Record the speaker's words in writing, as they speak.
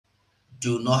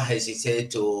do not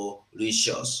hesitate to reach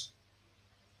us.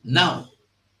 Now,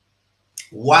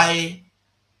 why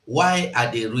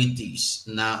are they read this?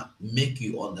 Now, make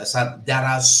you understand. There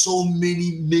are so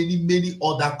many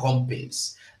other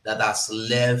companies that has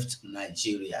left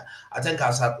Nigeria. I think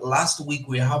as at last week,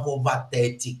 we have over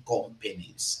 30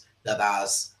 companies that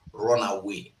has run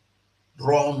away.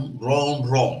 Run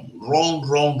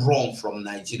from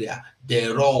Nigeria. They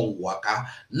run waka.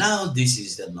 Now this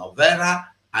is the Novera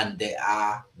and they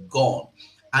are gone.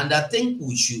 And I think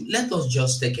we should, let us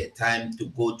just take a time to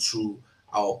go through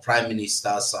our Prime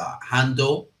Minister's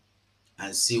handle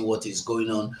and see what is going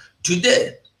on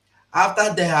today.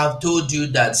 After they have told you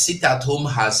that sit at home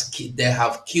they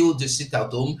have killed the sit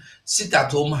at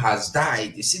home has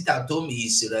died, the sit at home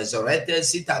is resurrected,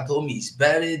 sit at home is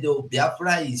buried, the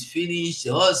Biafra is finished,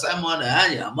 every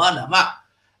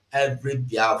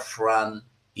Biafran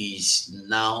is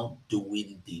now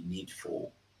doing the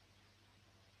needful.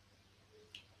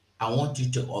 I want you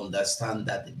to understand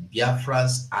that the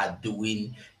Biafrans are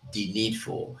doing the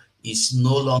needful. It's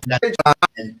no longer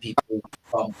and people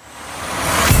come.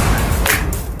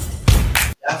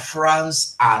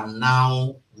 Biafrans are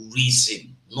now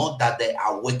risen. Not that they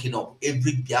are waking up.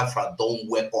 Every Biafra don't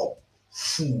wake up.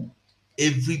 Fool.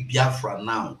 Every Biafra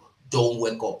now don't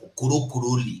wake up.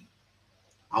 Kurokuroli.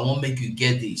 I want to make you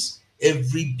get this.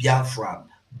 Every Biafran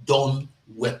don't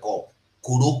wake up.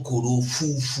 Kuro,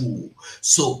 fool.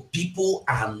 So people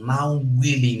are now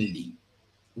willingly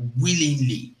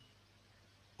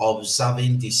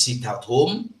observing the sit at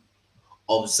home,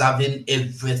 observing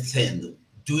everything,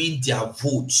 doing their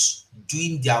votes.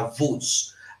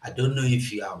 I don't know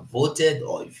if you have voted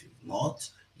or if you've not.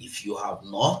 If you have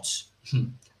not,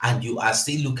 and you are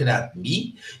still looking at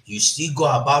me, you still go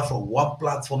about from one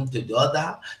platform to the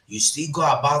other, you still go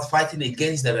about fighting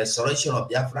against the restoration of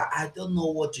Biafra. I don't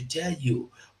know what to tell you,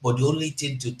 but the only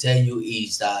thing to tell you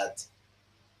is that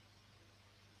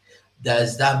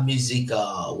there's that music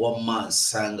one man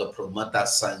sang, a promoter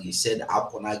sang. He said,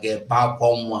 "I'm gonna get back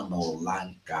on one or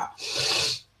Lanka."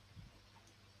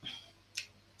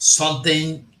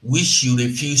 Something which you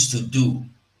refuse to do.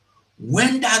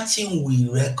 When that thing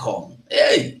will reckon,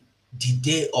 hey, the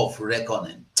day of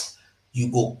reckoning, you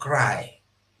go cry.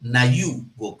 Now you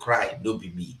go cry, don't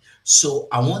be me. So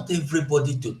I want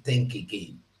everybody to think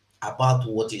again about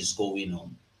what is going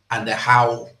on and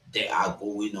how they are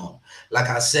going on. Like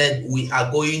I said, we are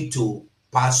going to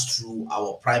pass through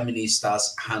our Prime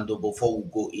Minister's handle before we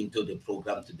go into the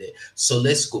program today. So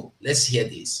let's go. Let's hear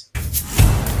this.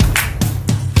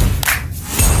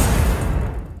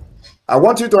 I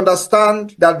want you to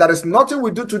understand that there is nothing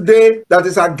we do today that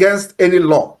is against any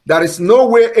law. There is no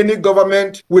way any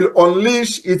government will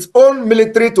unleash its own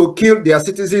military to kill their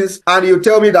citizens, and you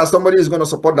tell me that somebody is going to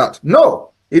support that.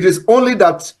 No, it is only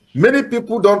that many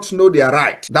people don't know their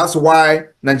right. That's why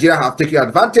Nigeria have taken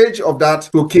advantage of that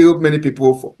to kill many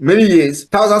people for many years.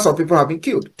 Thousands of people have been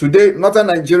killed. Today, northern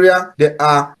Nigeria, they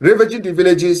are ravaging the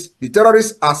villages. The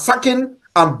terrorists are sacking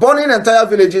and burning entire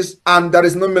villages, and there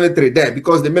is no military there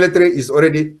because the military is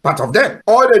already part of them.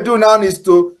 All they do now is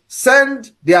to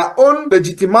send their own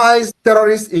legitimized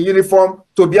terrorists in uniform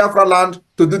to Biafra land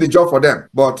to do the job for them.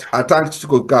 But I thank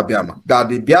Chukwuka that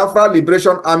the Biafra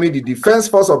Liberation Army, the Defense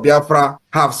Force of Biafra,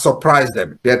 have surprised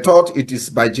them. They thought it is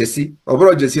by Jesse,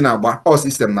 or Jesse Naba, or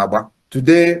System Naba.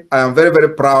 Today, I am very,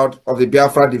 very proud of the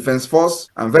Biafra Defense Force.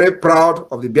 I'm very proud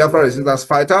of the Biafra resistance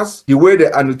fighters. The way they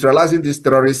are neutralizing these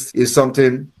terrorists is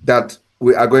something that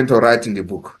we are going to write in the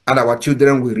book. And our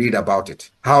children will read about it.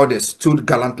 How they stood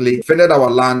gallantly, defended our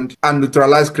land, and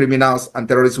neutralized criminals and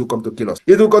terrorists who come to kill us.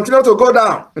 It will continue to go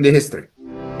down in the history.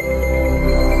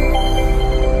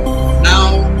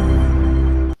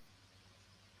 Now,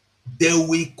 they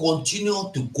will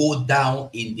continue to go down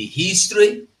in the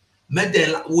history. We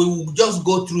will just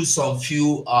go through some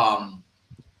few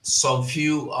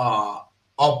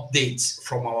updates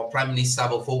from our Prime Minister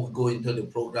before we go into the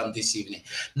program this evening.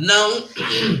 Now,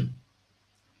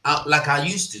 like I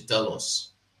used to tell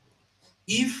us,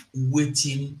 if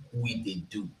waiting we they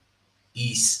do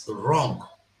is wrong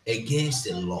against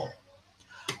the law,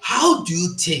 how do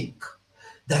you think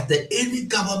that any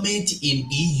government in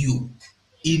EU,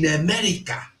 in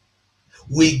America,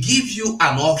 will give you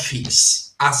an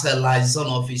office as a liaison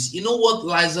office? You know what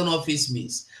liaison office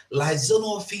means? Liaison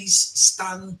office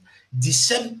stand the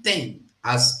same thing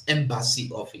as embassy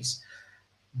office.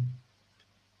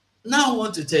 Now I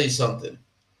want to tell you something.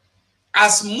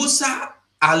 As Musa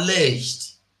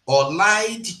alleged or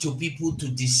lied to people to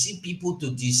deceive people,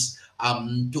 to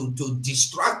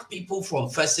distract people from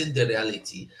facing the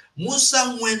reality,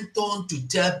 Musa went on to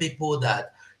tell people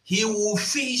that He will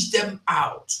fish them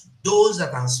out. Those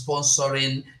that are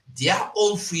sponsoring their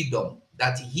own freedom,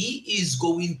 that he is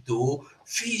going to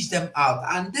fish them out.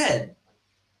 And then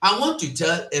I want to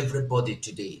tell everybody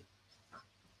today,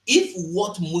 if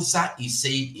what Musa is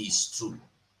saying is true,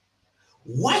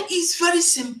 why? It's very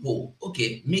simple.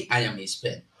 Okay, me, I am a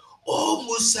Spain. All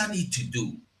Musa need to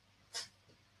do,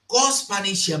 call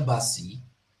Spanish embassy,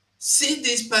 see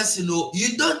this person. Oh,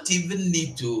 you don't even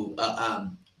need to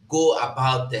go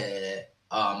about the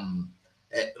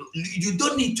you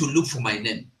don't need to look for my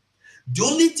name. The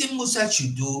only thing Musa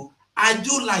should do, I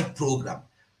do live program.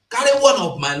 Carry one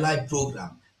of my live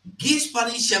program. Give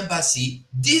Spanish embassy.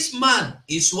 This man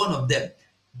is one of them.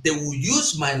 They will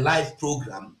use my live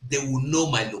program. They will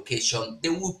know my location. They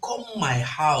will come my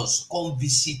house, come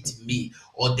visit me,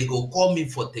 or they go call me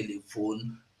for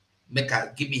telephone,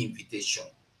 give me invitation.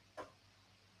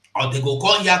 Or they go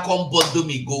come here, come bundle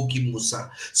me, go give Musa.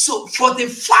 So for the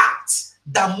fact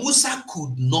that Musa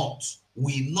could not,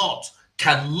 will not,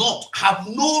 cannot, have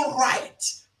no right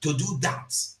to do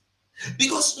that.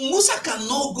 Because Musa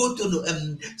cannot go to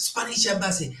the Spanish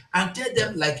embassy and tell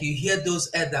them, like you hear those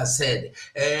elders said,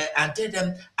 and tell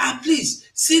them, please,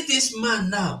 see this man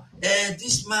now,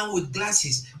 this man with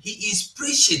glasses, he is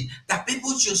preaching that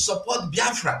people should support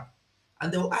Biafra.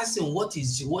 And they will ask him, what do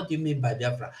you mean by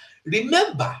Biafra?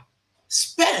 Remember,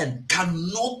 Spain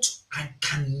cannot and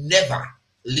can never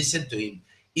listen to him.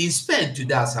 In Spain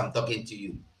today, as I'm talking to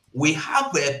you, we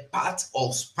have a part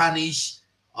of Spanish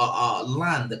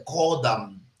land called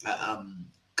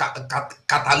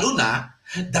Catalonia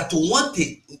that want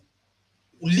to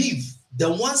leave. They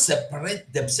want to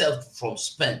separate themselves from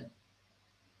Spain.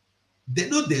 They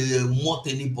know they want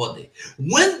anybody.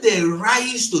 When they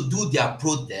rise to do their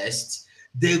protest,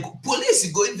 the police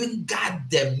go even guard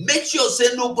them, make sure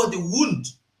say nobody wound.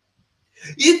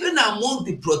 Even among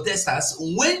the protesters,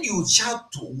 when you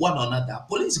shout to one another,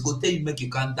 police go tell you make you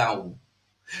calm down.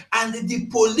 And the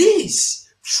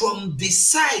police from the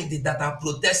side that are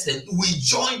protesting will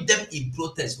join them in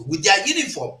protest with their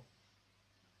uniform.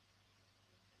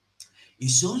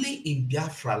 It's only in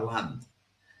Biafra land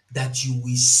that you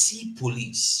will see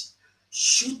police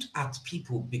shoot at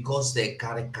people because they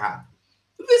carry card.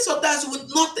 Even sometimes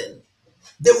with nothing.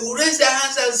 They will raise their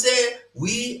hands and say,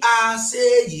 we are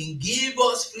saying, give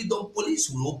us freedom. Police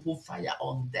will open fire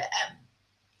on them.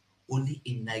 Only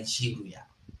in Nigeria.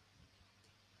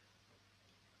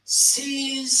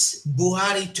 Since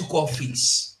Buhari took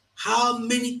office, how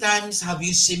many times have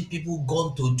you seen people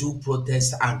gone to do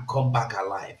protest and come back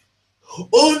alive?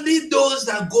 Only those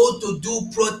that go to do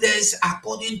protests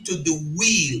according to the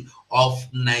will of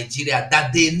Nigeria,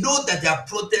 that they know that their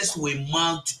protest will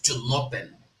mount to nothing.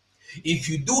 If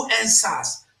you do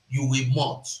NSAS, you will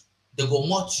mount. They go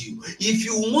mount you. If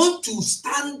you want to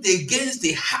stand against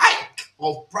the hike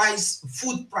of price,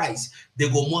 food price, they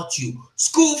go mount you.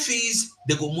 School fees,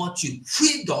 they go mount you.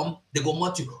 Freedom, they go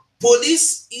mount you.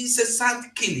 Police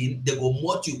incessant killing, they go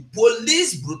mount you.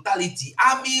 Police brutality,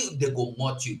 army, they go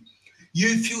mount you.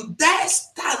 If you dare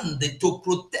stand to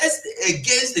protest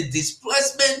against the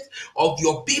displacement of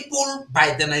your people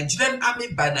by the Nigerian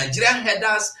army, by Nigerian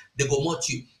headers, they go mount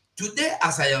you. Today,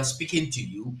 as I am speaking to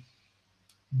you,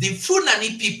 the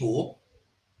Fulani people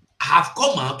have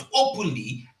come out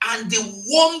openly and they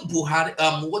warned Buhari,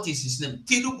 what is his name?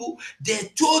 Tinubu. They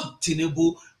told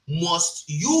Tinubu,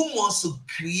 you must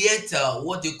create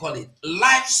what do you call it?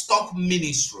 Livestock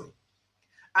ministry.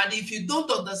 And if you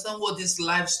don't understand what this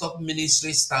livestock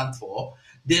ministry stands for,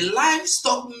 the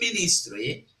livestock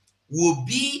ministry will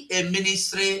be a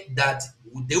ministry that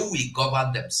they will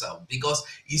govern themselves, because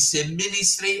it's a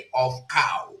ministry of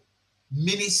cow,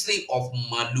 ministry of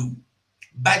Malu.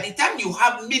 By the time you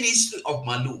have ministry of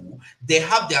Malu, they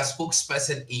have their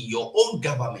spokesperson in your own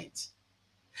government.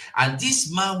 And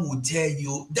this man will tell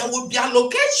you there will be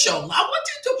allocation. I want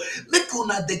you to make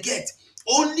una the get.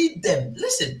 Only them.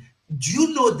 Listen, do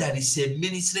you know there is a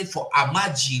ministry for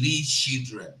Amajiri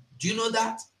children? Do you know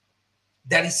that?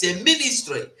 There is a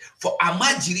ministry for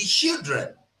Amajiri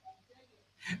children.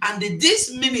 And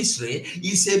this ministry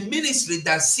is a ministry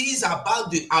that sees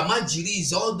about the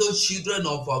Amajiris, all those children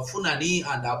of Funani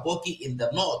and Aboki in the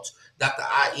north that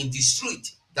are in the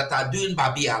street, that are doing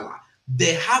Babiala.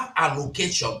 They have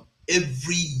allocation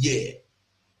every year.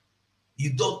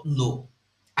 You don't know.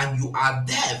 And you are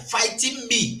there fighting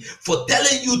me for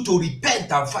telling you to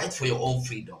repent and fight for your own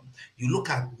freedom. You look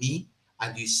at me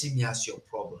and you see me as your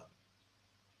problem.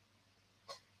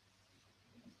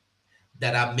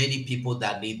 There are many people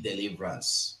that need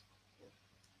deliverance.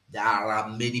 There are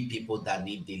many people that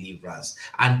need deliverance.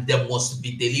 And they must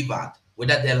be delivered,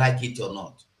 whether they like it or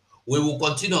not. We will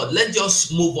continue. Let's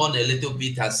just move on a little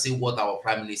bit and see what our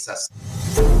Prime Minister says.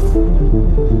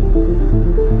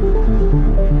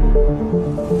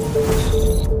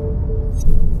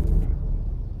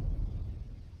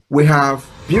 We have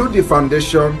built the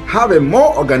foundation, have a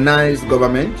more organized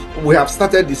government. We have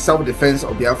started the self-defense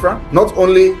of Biafra, not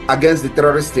only against the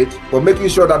terrorist state, but making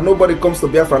sure that nobody comes to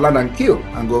Biafra land and kill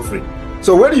and go free.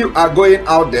 So when you are going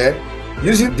out there,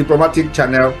 using diplomatic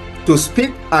channel to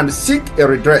speak and seek a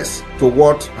redress to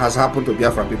what has happened to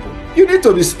Biafra people, you need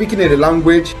to be speaking in a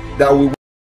language that will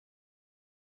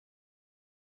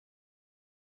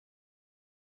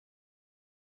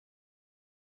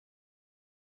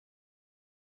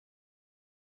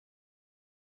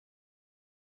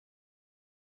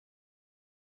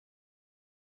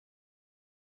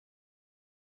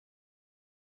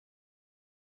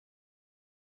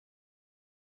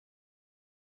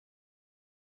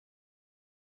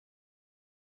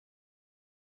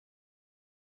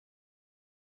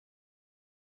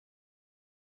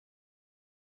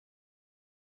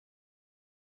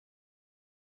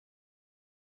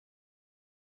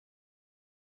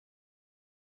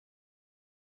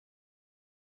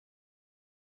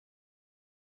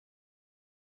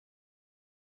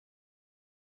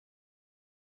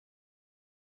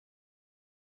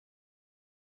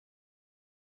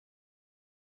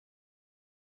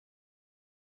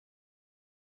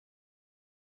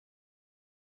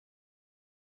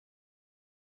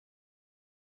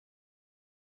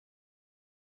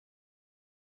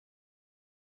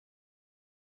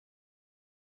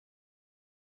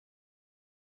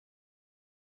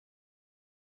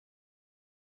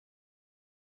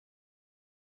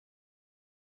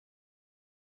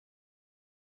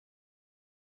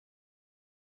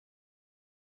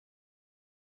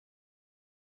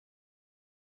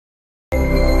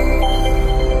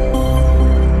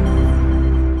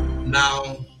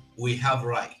Now we have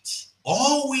rights.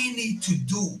 All we need to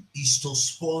do is to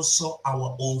sponsor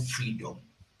our own freedom,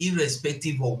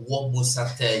 irrespective of what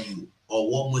Musa tell you or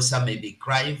what Musa may be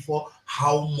crying for,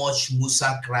 how much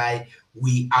Musa cry.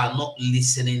 We are not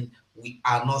listening. We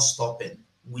are not stopping.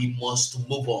 We must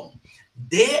move on.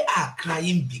 They are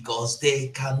crying because they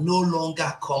can no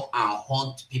longer come and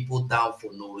hunt people down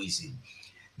for no reason.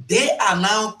 They are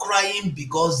now crying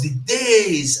because the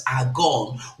days are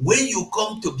gone when you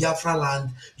come to Biafra land,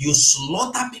 you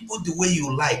slaughter people the way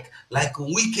you like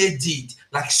Wike did,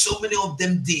 like so many of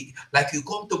them did. Like you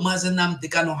come to Mazenam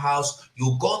Dekano house,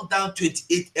 you gunned down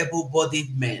 28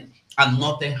 able-bodied men and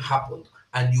nothing happened.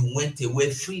 And you went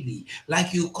away freely.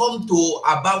 Like you come to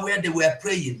Aba where they were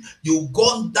praying, you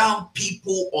gunned down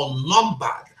people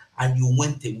unnumbered and you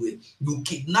went away. You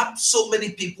kidnapped so many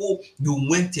people, you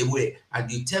went away. And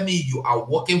you tell me you are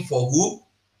working for who?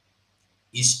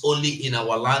 It's only in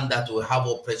our land that we have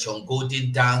Operation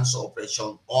Golden Dance,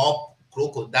 Operation Up,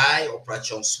 Crocodile,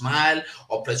 Operation Smile,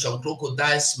 Operation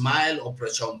Crocodile Smile,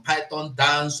 Operation Python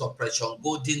Dance, Operation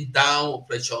Golden Down,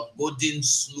 Operation Golden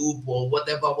Sloop, or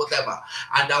whatever.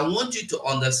 And I want you to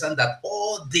understand that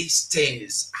all these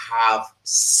things have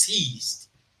ceased.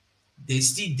 They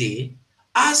still there.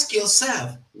 Ask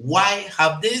yourself, why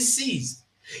have they ceased?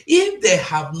 If they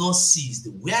have not ceased,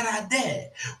 where are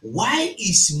they? Why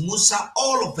is Musa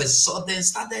all of a sudden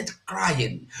started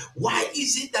crying? Why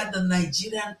is it that the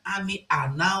Nigerian army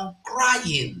are now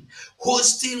crying,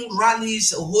 hosting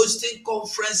rallies, hosting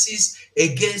conferences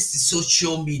against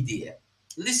social media?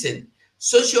 Listen,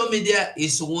 social media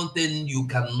is one thing you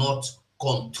cannot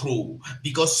control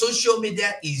because social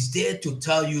media is there to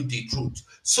tell you the truth.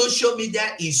 Social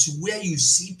media is where you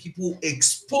see people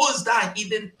expose that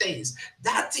hidden things.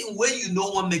 That thing where you no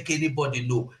one make anybody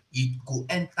know, it could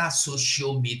enter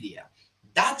social media.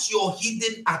 That's your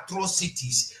hidden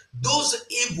atrocities. Those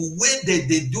evil where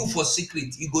they do for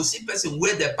secret. You go see person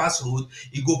where they pass road,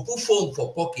 you go put phone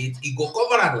for pocket, you go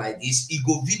cover it like this, you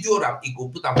go video rap, you go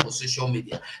put them for social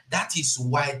media. That is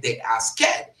why they are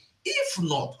scared. If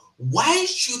not, why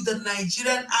should the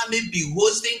Nigerian army be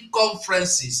hosting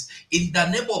conferences in the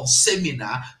name of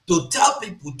seminar to tell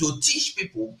people, to teach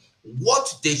people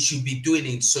what they should be doing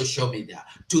in social media,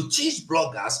 to teach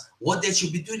bloggers what they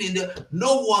should be doing in the...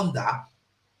 No wonder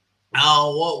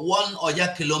one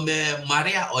Oya Kilome,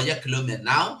 Maria Oya Kilome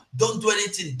now, don't do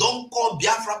anything, don't call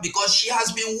Biafra because she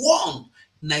has been warned.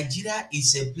 Nigeria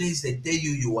is a place that tell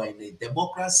you you are in a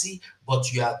democracy,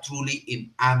 but you are truly in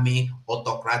army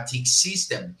autocratic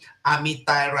system, army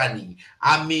tyranny,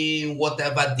 army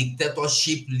whatever,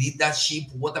 dictatorship, leadership,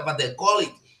 whatever they call it.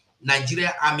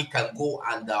 Nigeria army can go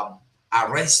and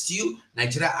arrest you.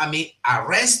 Nigeria army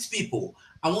arrest people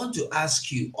I want to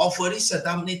ask you, or for this,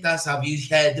 how many times have you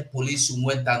heard the police who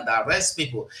went and arrest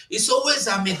people? It's always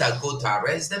army that go to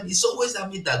arrest them. It's always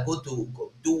army that go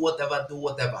to do whatever, do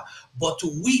whatever. But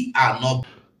we are not.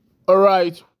 All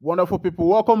right, wonderful people,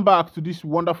 welcome back to this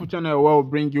wonderful channel where we'll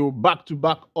bring you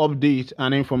back-to-back updates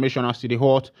and information as to the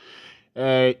hot.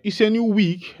 It's a new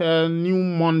week, new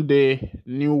Monday,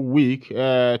 new week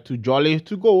to jolly,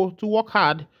 to go, to work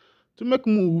hard, to make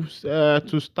moves,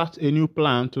 to start a new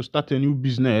plan, to start a new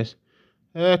business,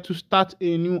 to start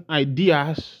a new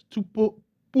ideas, to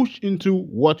push into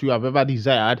what you have ever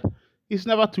desired. It's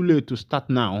never too late to start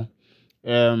now.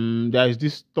 There is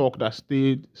this talk that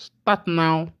stated, start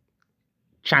now,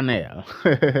 channel.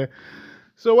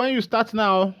 So when you start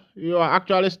now, you are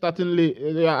actually starting late.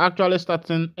 You are actually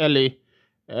starting early.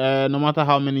 No matter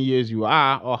how many years you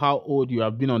are or how old you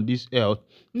have been on this earth.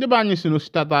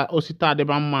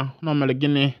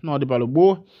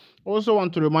 Also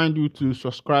want to remind you to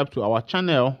subscribe to our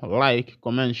channel, like,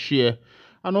 comment, share,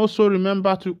 and also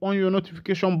remember to on your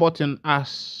notification button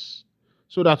as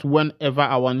so that whenever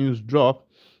our news drop,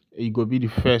 you go be the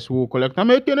first who collect.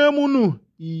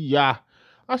 Yeah.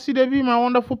 I see they be my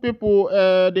wonderful people.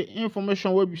 The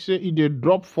information where we say it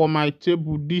drop for my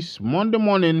table this Monday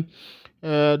morning.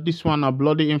 This one a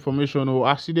bloody information. Oh,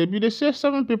 I see they say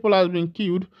 7 people has been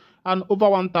killed and over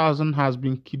 1,000 has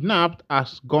been kidnapped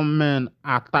as gunmen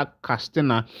attack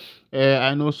Castina.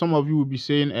 I know some of you will be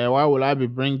saying, why will I be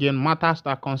bringing matters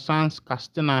that concerns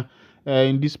Castina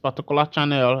in this particular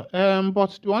channel?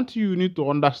 But the one thing you need to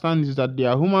understand is that they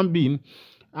are human beings,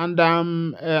 and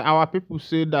our people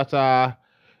say that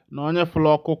na onye fụlụ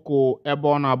ọkụkọ ebe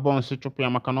ọ na-abọ nsị chụpụ ya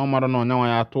maka na ọ mara na onye nwa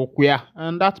ya atụ ụkwụ ya.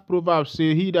 And that proverb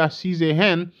say he that sees a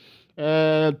hen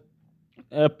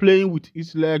playing with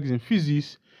its legs in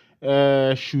physics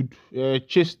should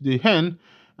chase the hen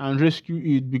and rescue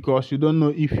it, because you don't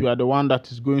know if you are the one that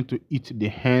is going to eat the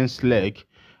hen's leg.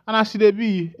 And as they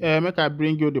be, make I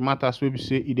bring you the matters where we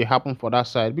say it happen for that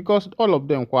side, because all of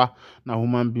them qua na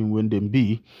human being when them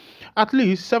be. At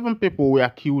least 7 people were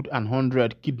killed and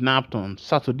 100 kidnapped on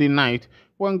Saturday night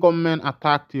when gunmen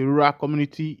attacked a rural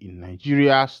community in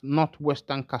Nigeria's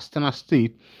northwestern Katsina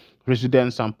state,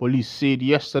 residents and police said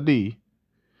yesterday.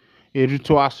 A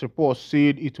Reuters report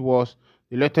said it was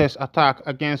the latest attack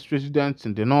against residents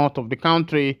in the north of the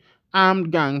country.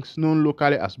 Armed gangs known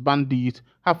locally as bandits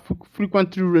have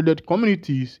frequently raided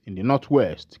communities in the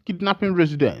northwest, kidnapping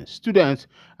residents, students,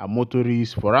 and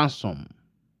motorists for ransom.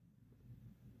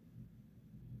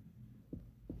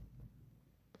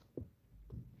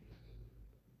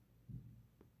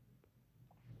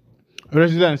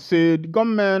 Residents said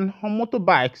gunmen on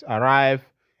motorbikes arrived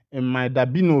in my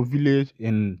Dabino village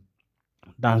in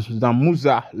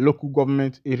Damuza local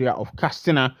government area of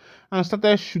Castina and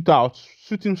started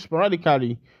shooting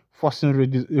sporadically, forcing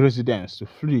residents to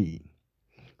flee.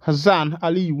 Hassan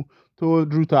Aliyu told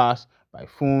Reuters by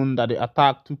phone that the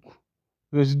attack took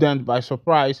residents by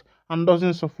surprise and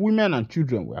dozens of women and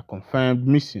children were confirmed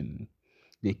missing.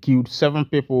 They killed 7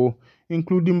 people,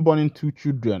 including burning 2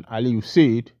 children, Aliyu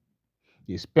said.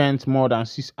 They spent more than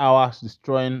 6 hours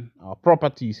destroying our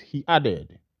properties, he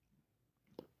added.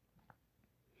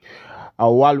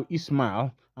 Awalu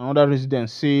Ismail, another resident,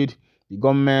 said the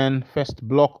gunmen first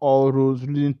blocked all roads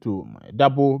leading to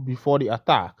Dabo before the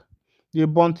attack. They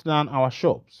burnt down our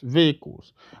shops,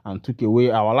 vehicles, and took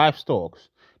away our livestock.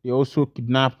 They also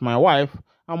kidnapped my wife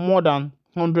and more than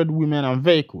 100 women and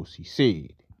vehicles, he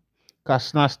said.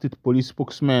 Katsina State Police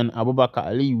spokesman Abubakar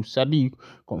Aliyu Sadiq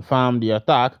confirmed the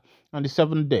attack and the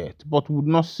 7 deaths, but would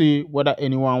not say whether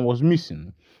anyone was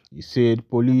missing. He said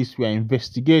police were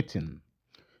investigating.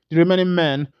 The remaining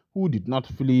men who did not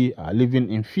flee are living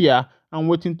in fear and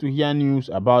waiting to hear news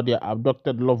about their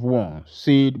abducted loved ones,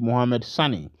 said Mohammed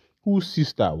Sani, whose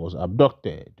sister was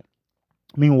abducted.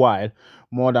 Meanwhile,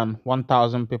 more than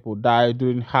 1,000 people died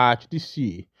during Hajj this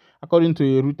year, according to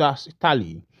a Reuters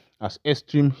tally, as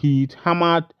extreme heat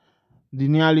hammered the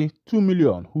nearly 2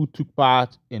 million who took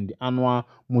part in the annual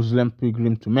Muslim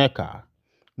pilgrim to Mecca.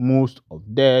 Most of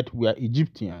dead were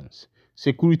Egyptians.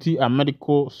 Security and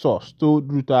medical source told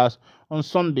Reuters on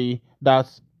Sunday that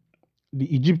the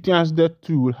Egyptians' death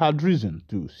toll had risen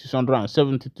to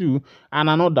 672 and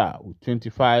another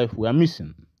 25 were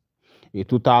missing. A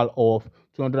total of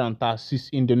 236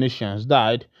 Indonesians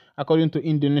died, according to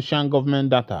Indonesian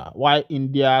government data, while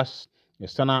India's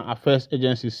External Affairs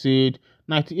Agency said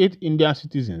 98 Indian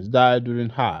citizens died during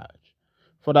Hajj.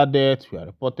 Further deaths were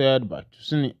reported by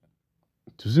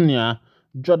Tunisia,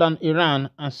 Jordan, Iran,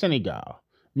 and Senegal,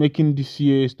 making this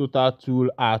year's total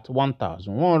toll at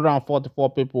 1,144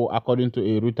 people, according to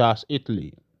a Reuters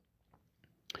Italy.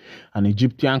 An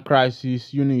Egyptian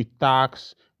crisis unit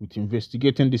tasked with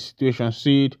investigating the situation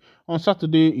said on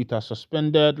Saturday it has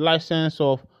suspended license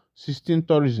of 16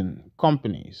 tourism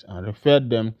companies and referred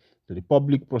them to the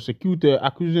public prosecutor,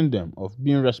 accusing them of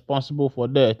being responsible for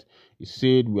death. It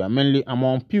said we are mainly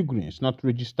among pilgrims not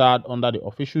registered under the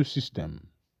official system.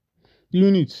 The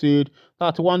unit said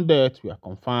 31 deaths were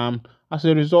confirmed as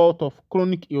a result of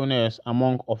chronic illness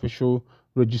among official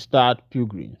registered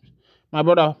pilgrims. My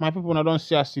brother, my people, I don't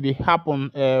see as it happen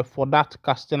for that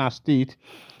Castina state.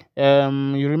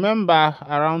 You remember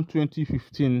around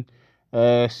 2015,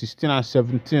 16 and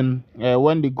 17,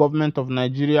 when the government of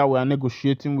Nigeria were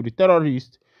negotiating with the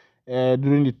terrorists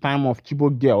during the time of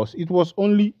Chibok girls. It was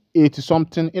only 80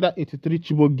 something, either 83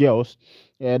 Chibok girls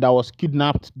that was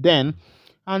kidnapped then,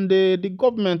 and the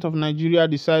government of Nigeria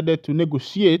decided to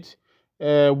negotiate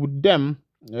with them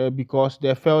because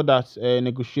they felt that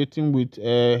negotiating with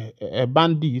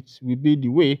bandits would be the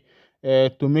way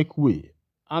to make way.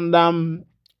 And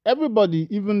everybody,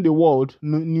 even the world,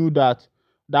 knew that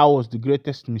that was the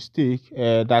greatest mistake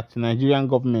that the Nigerian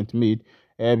government made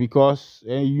because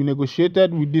you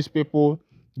negotiated with these people,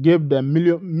 gave them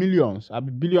millions,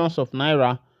 billions of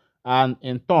naira, and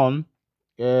in turn,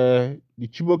 the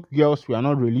Chibok girls were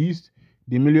not released.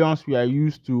 The millions were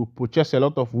used to purchase a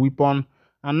lot of weapons,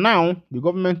 and now the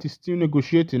government is still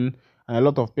negotiating, and a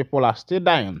lot of people are still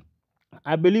dying.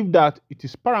 I believe that it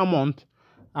is and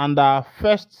the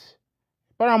first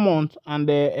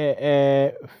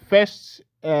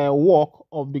work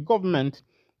of the government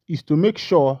is to make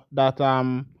sure that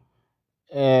uh,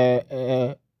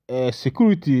 uh,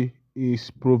 security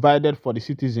is provided for the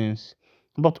citizens.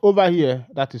 But over here,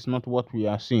 that is not what we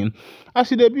are seeing.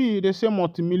 As it be, they say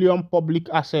multi-million public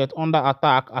asset under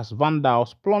attack as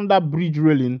vandals plunder bridge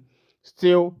railing,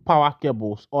 steal power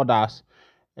cables, others.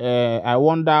 I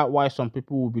wonder why some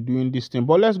people will be doing this thing.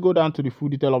 But let's go down to the full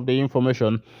detail of the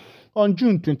information. On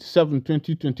June 27,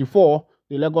 2024,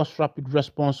 the Lagos Rapid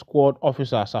Response Squad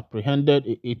officers apprehended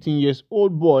a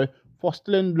 18-year-old boy for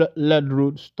stealing lead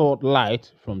road stored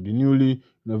light from the newly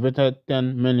renovated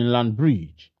 10 mainland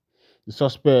bridge. The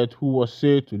suspect, who was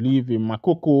said to live in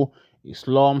Makoko, a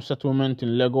slum settlement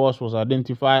in Lagos, was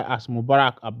identified as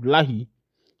Mubarak Abdullahi.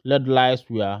 LED lights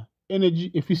were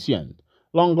energy efficient,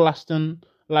 long-lasting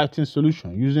lighting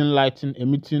solution using lighting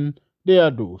emitting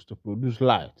diodes to produce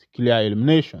light, clear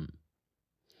illumination.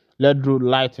 LED road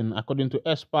lighting, according to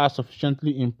experts,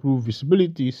 sufficiently improve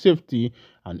visibility, safety,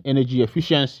 and energy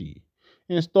efficiency.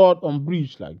 Installed on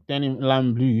bridges like Tenny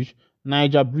Bridge,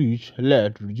 Niger Bridge,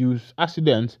 LED reduce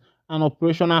accidents and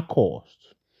operational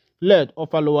costs. LED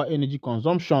offer lower energy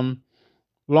consumption,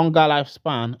 longer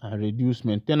lifespan, and reduce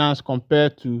maintenance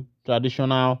compared to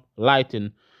traditional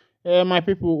lighting. My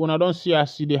people, when I don't see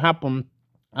as they happen,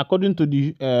 according to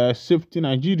the Safety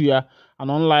Nigeria,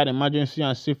 an online emergency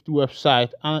and safety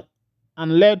website,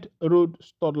 and LED road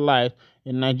stored light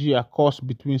in Nigeria costs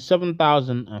between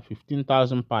 7,000 and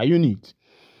 15,000 per unit.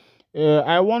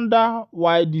 I wonder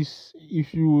why this,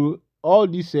 if you, all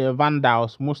these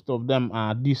vandals, most of them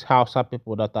are these Hausa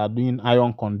people that are doing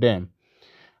iron condemn.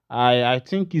 I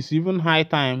think it's even high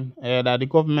time that the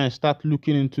government start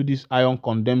looking into this iron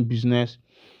condemn business.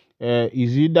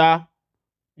 Is either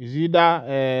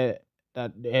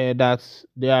that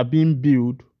they are being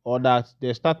billed, or that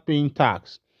they start paying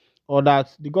tax, or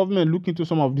that the government look into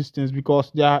some of these things,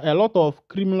 because there are a lot of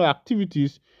criminal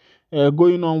activities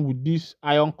going on with this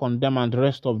iron condemn and the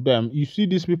rest of them. You see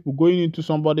these people uh, going into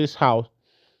somebody's house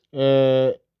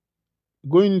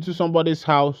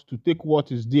to take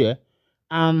what is there,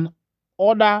 and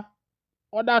other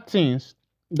things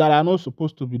that are not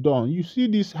supposed to be done. You see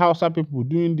these Hausa people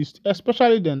doing this,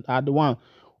 especially then are the one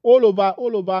all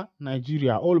over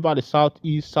Nigeria, all over the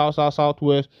southeast,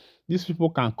 southwest. These people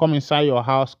can come inside your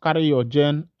house, carry your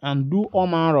gen, and do all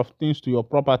manner of things to your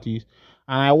properties.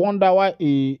 And I wonder why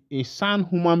a sane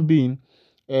human being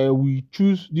will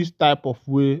choose this type of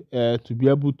way to be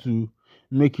able to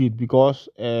make it, because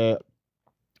I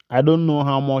don't know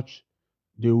how much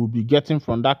they will be getting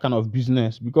from that kind of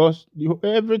business, because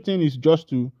everything is just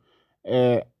to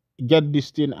uh, get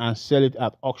this thing and sell it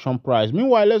at auction price.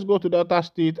 Meanwhile, let's go to Delta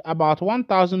State. About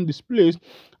 1,000 displaced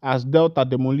as Delta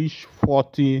demolish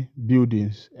 40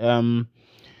 buildings.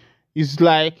 It's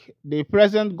like the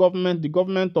present government, the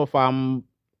government of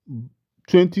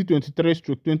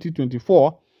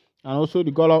 2023-2024, and also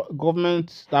the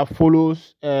government that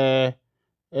follows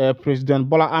President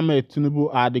Bola Ahmed Tinubu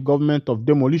are the government of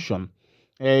demolition.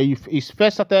 It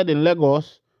first started in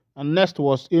Lagos, and next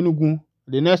was Enugu,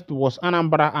 the next was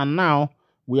Anambra, and now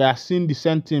we are seeing the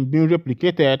same thing being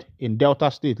replicated in Delta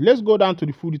State. Let's go down to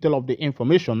the full detail of the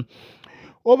information.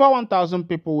 Over 1,000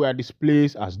 people were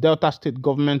displaced as Delta State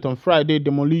government on Friday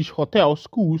demolished hotels,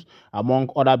 schools, among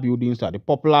other buildings at the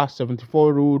popular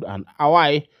 74 Road and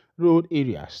Hawaii Road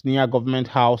areas near Government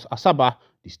House, Asaba,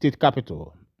 the state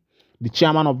capital. The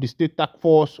chairman of the State Task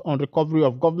Force on Recovery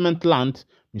of Government Land,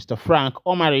 Mr. Frank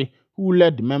Omari, who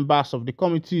led the members of the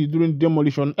committee during the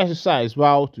demolition exercise,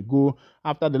 vowed to go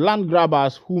after the land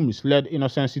grabbers who misled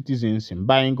innocent citizens in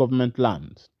buying government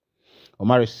land.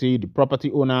 Omari said the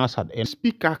property owners had.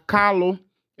 Speaker Carlo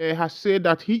has said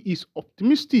that he is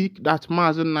optimistic that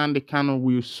Mazi Nnamdi Kanu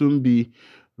will soon be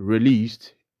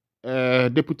released.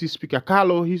 Deputy Speaker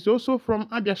Carlo, he's also from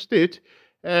Abia State.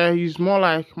 He's more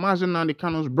like Mazi Nnamdi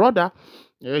Kanu's brother.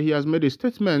 He has made a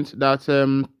statement that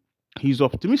he's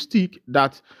optimistic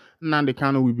that Nnamdi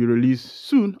Kanu will be released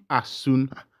soon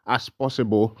as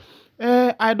possible.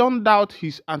 I don't doubt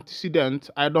his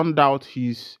antecedent. I don't doubt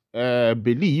his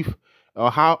belief or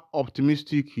how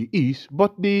optimistic he is.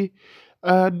 But the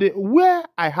where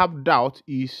I have doubt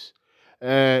is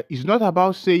not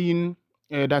about saying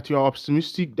that you are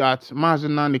optimistic that Mazi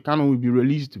Nnamdi Kanu will be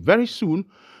released very soon.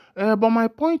 But my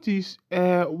point is,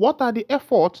 what are the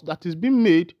efforts that is being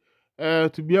made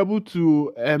to be able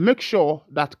to make sure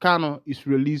that Kanu is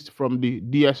released from the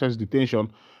DSS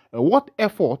detention? What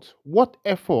effort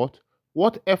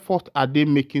are they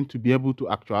making to be able to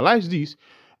actualize this?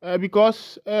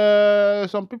 Because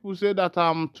some people say that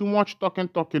too much talking,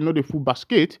 not the full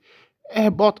basket.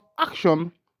 But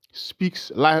action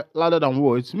speaks louder than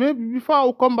words. Maybe before I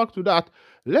will come back to that,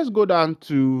 let's go down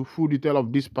to full detail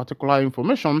of this particular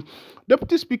information.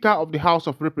 Deputy Speaker of the House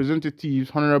of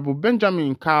Representatives, Honorable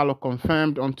Benjamin Carlo,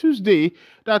 confirmed on Tuesday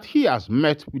that he has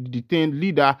met with the detained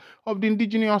leader of the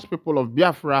indigenous people of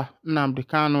Biafra, Nnamdi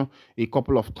Kanu, a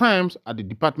couple of times at the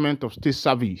Department of State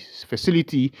Service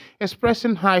facility,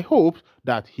 expressing high hopes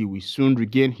that he will soon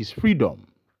regain his freedom.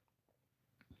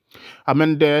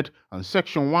 Amended and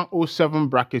Section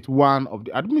 107(1) of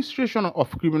the Administration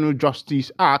of Criminal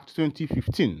Justice Act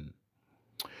 2015.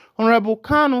 Honorable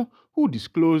Kanu, who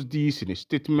disclosed this in a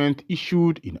statement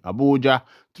issued in Abuja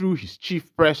through his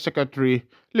chief press secretary,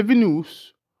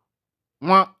 Levinus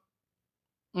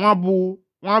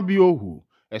Mwabiohu,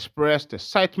 expressed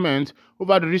excitement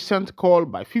over the recent call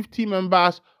by 50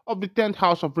 members of the 10th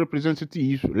House of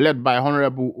Representatives, led by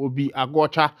Honorable Obi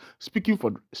Agwocha, seeking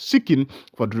for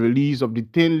the release of the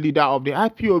detained leader of the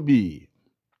IPOB.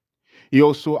 He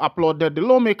also applauded the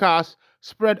lawmakers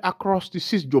spread across the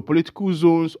 6 geopolitical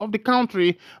zones of the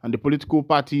country and the political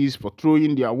parties for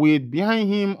throwing their weight behind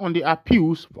him on the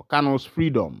appeals for Kanu's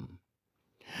freedom.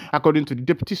 According to the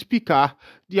Deputy Speaker,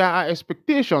 there are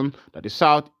expectations that the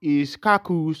Southeast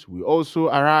caucus will also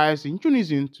arise in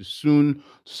unison soon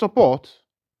to support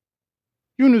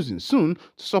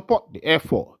the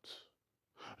effort.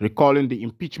 Recalling the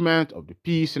impeachment of the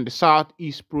Peace in the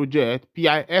Southeast Project,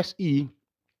 PISE,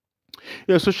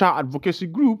 a social advocacy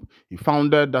group he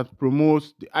founded that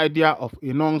promotes the idea of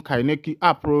a non-kinetic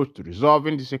approach to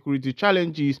resolving the security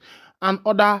challenges and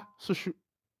other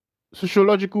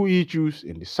sociological issues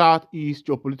in the Southeast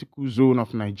geopolitical zone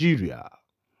of Nigeria.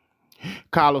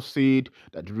 Carlos said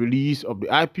that the release of the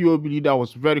IPOB leader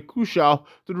was very crucial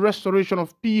to the restoration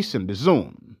of peace in the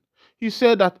zone. He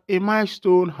said that a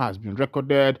milestone has been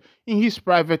recorded in his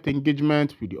private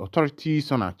engagement with the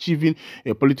authorities on achieving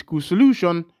a political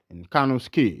solution in Kanu's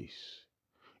case.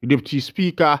 The Deputy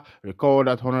Speaker recalled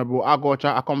that Honorable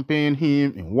Agwocha accompanied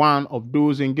him in one of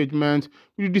those engagements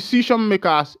with the decision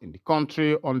makers in the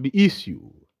country on the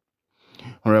issue.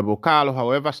 Honorable Carlo,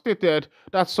 however, stated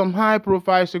that some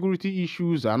high-profile security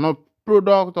issues are not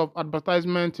product of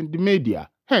advertisement in the media,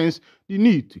 hence the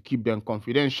need to keep them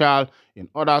confidential in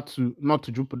order to not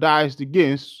to jeopardize the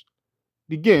gains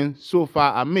so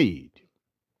far are made.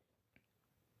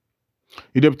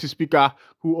 The Deputy Speaker,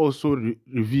 who also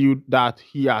revealed that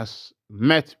he has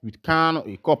met with Kanu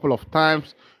a couple of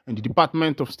times in the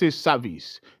Department of State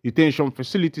Service detention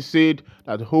facility, said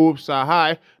that hopes are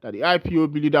high that the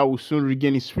IPOB leader will soon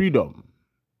regain his freedom.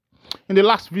 In the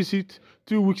last visit,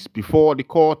 2 weeks before the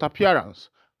court appearance,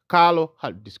 Carlo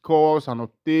had discussed and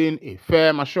obtained a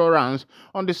firm assurance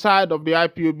on the side of the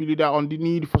IPOB leader on the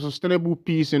need for sustainable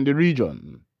peace in the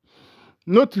region.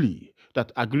 Notably, that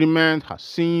agreement has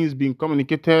since been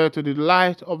communicated to the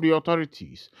delight of the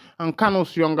authorities and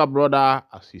Kanu's younger brother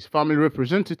as his family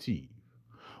representative.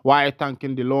 While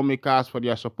thanking the lawmakers for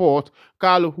their support,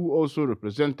 Carlo, who also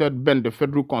represented Ben, the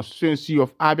federal constituency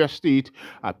of Abia State,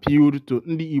 appealed to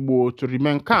Ndi Igbo to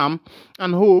remain calm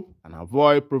and hope and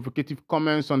avoid provocative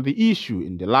comments on the issue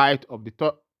in the light of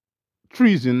the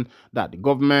treason that the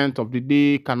government of the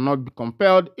day cannot be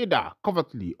compelled either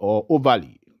covertly or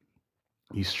overtly.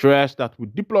 He stressed that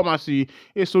with diplomacy,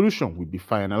 a solution will be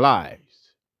finalized.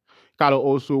 Kalo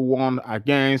also warned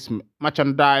against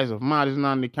merchandise of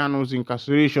Nnamdi Kanu's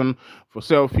incarceration for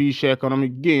selfish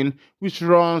economic gain, which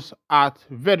runs at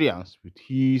variance with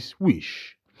his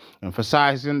wish,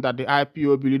 emphasizing that the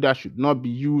IPOB leader should not be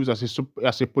used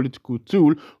as a political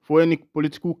tool for any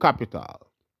political capital.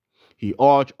 He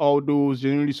urged all those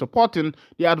genuinely supporting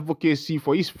the advocacy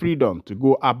for his freedom to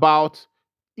go about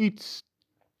it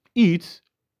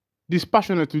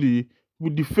dispassionately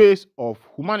with the face of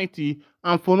humanity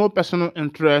and for no personal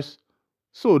interest,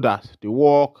 so that the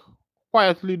work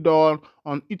quietly done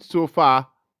on it so far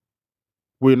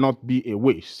will not be a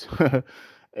waste.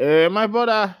 My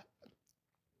brother,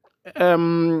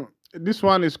 this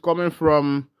one is coming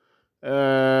from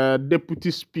Deputy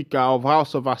Speaker of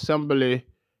House of Assembly,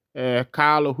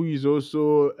 Carlo, who is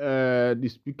also the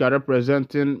Speaker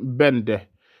representing Bende.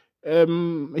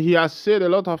 He has said a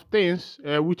lot of things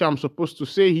which I'm supposed to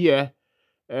say here,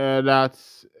 that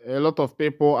a lot of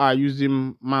people are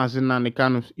using Mazin and the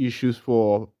kind of issues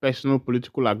for personal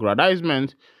political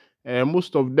aggrandizement.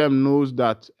 Most of them knows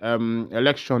that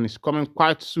election is coming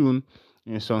quite soon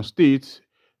in some states,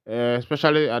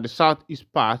 especially at the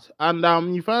southeast part,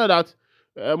 and you find out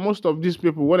that most of these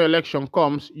people, when election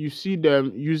comes, you see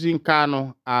them using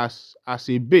Kano as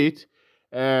a bait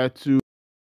to